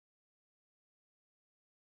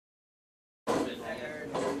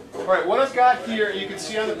Alright, what I've got here, you can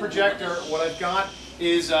see on the projector, what I've got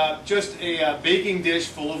is just a baking dish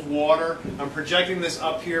full of water. I'm projecting this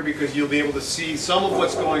up here because you'll be able to see some of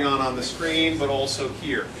what's going on the screen, but also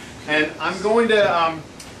here. And I'm going to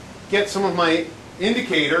get some of my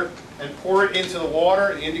indicator and pour it into the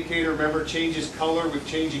water. The indicator, remember, changes color with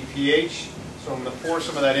changing pH. So I'm going to pour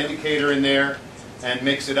some of that indicator in there and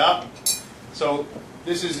mix it up. So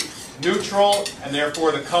this is neutral, and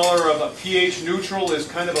therefore the color of a pH neutral is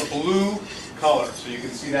kind of a blue color. So you can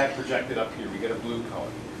see that projected up here. We get a blue color.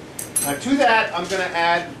 Now to that, I'm going to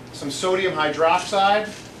add some sodium hydroxide,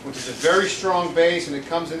 which is a very strong base, and it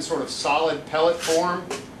comes in sort of solid pellet form.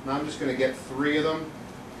 And I'm just going to get 3 of them,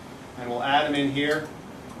 and we'll add them in here.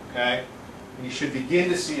 Okay? And you should begin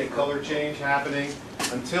to see a color change happening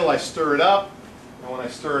until I stir it up. And when I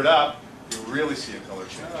stir it up, you'll really see a color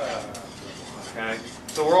change. Okay?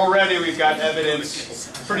 So we've got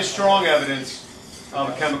evidence, pretty strong evidence of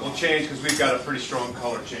a chemical change because we've got a pretty strong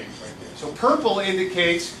color change right there. So purple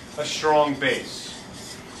indicates a strong base.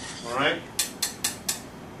 All right?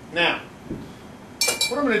 Now,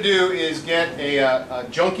 what I'm going to do is get a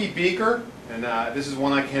junky beaker, and this is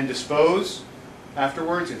one I can dispose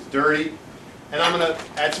afterwards. It's dirty. And I'm going to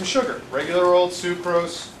add some sugar, regular old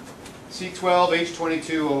sucrose,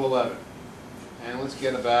 C12H22O11. And let's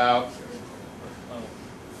get about,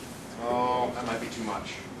 oh, that might be too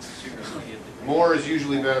much. More is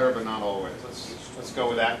usually better, but not always. Let's go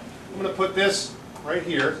with that. I'm going to put this right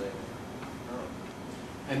here.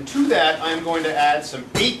 And to that, I'm going to add some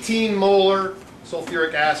 18 molar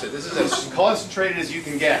sulfuric acid. This is as concentrated as you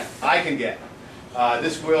can get, I can get.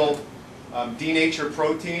 This will denature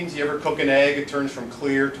proteins. You ever cook an egg, it turns from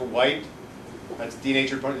clear to white. That's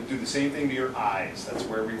denatured protein. Do the same thing to your eyes. That's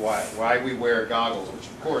why we wear goggles, which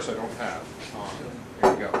of course I don't have.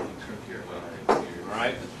 Here we go. All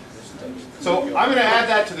right. So I'm going to add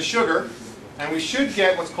that to the sugar, and we should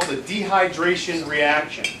get what's called a dehydration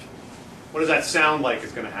reaction. What does that sound like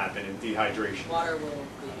is going to happen in dehydration? Water will.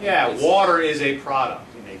 Yeah, water is a product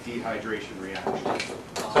in a dehydration reaction.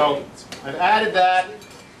 So I've added that.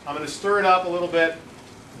 I'm going to stir it up a little bit.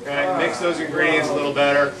 Okay, mix those ingredients a little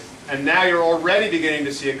better. And now you're already beginning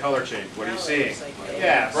to see a color change. What are you seeing?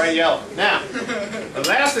 Yeah, bright yellow. Now, the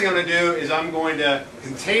last thing I'm going to do is I'm going to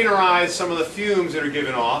containerize some of the fumes that are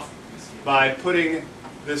given off by putting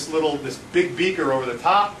this big beaker over the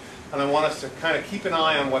top. And I want us to kind of keep an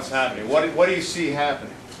eye on what's happening. What do you see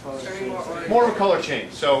happening? More of a color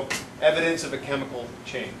change. So evidence of a chemical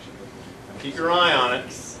change. Keep your eye on it.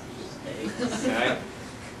 Okay.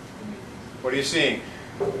 What are you seeing?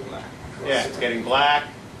 Yeah, it's getting black.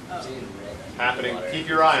 Happening. Keep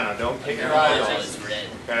your eye on it. Don't take your eyes off it.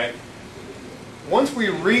 Okay. Once we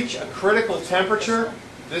reach a critical temperature,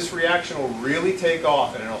 this reaction will really take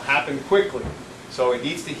off, and it'll happen quickly. So it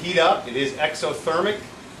needs to heat up. It is exothermic.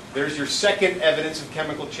 There's your second evidence of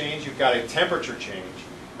chemical change. You've got a temperature change.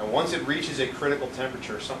 And once it reaches a critical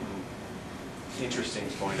temperature, something interesting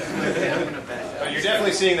is going to happen. But you're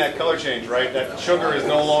definitely seeing that color change, right? That sugar is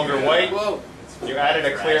no longer white. You added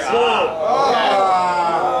a clear... Okay.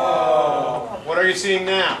 What are you seeing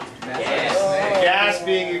now? Gas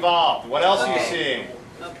being evolved. What else are you seeing?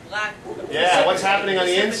 Black. Yeah, what's happening on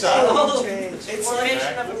the inside? It's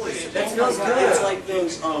formation of fluid. That smells good. It's like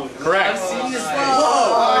those. Correct. I've seen this.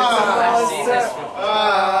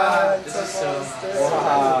 This is so.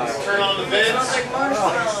 Turn on the vents.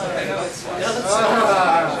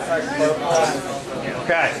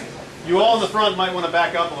 Okay. You all in the front might want to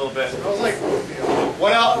back up a little bit.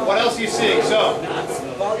 What else are you seeing? So,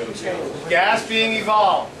 gas being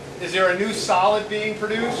evolved. Is there a new solid being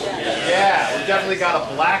produced? Yeah, we've definitely got a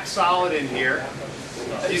black solid in here.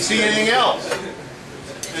 Do you see anything else?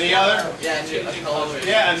 Any other?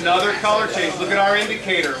 Yeah, another color change. Look at our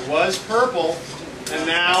indicator. It was purple, and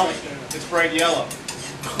now it's bright yellow.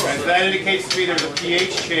 Okay, so that indicates to me there's a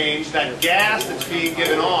pH change. That gas that's being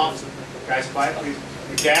given off, guys, quiet please.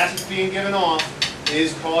 The gas that's being given off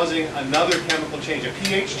is causing another chemical change, a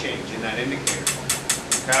pH change in that indicator.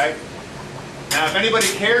 Okay? Now, if anybody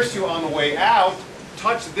cares to, on the way out,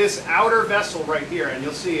 touch this outer vessel right here, and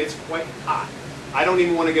you'll see it's quite hot. I don't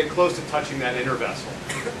even want to get close to touching that inner vessel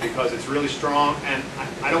because it's really strong, and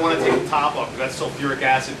I don't want to take the top off because that's sulfuric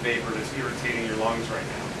acid vapor that's irritating your lungs right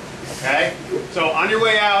now. Okay? So on your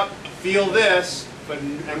way out, feel this,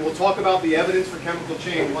 and we'll talk about the evidence for chemical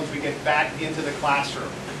change once we get back into the classroom.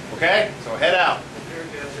 Okay? So head out.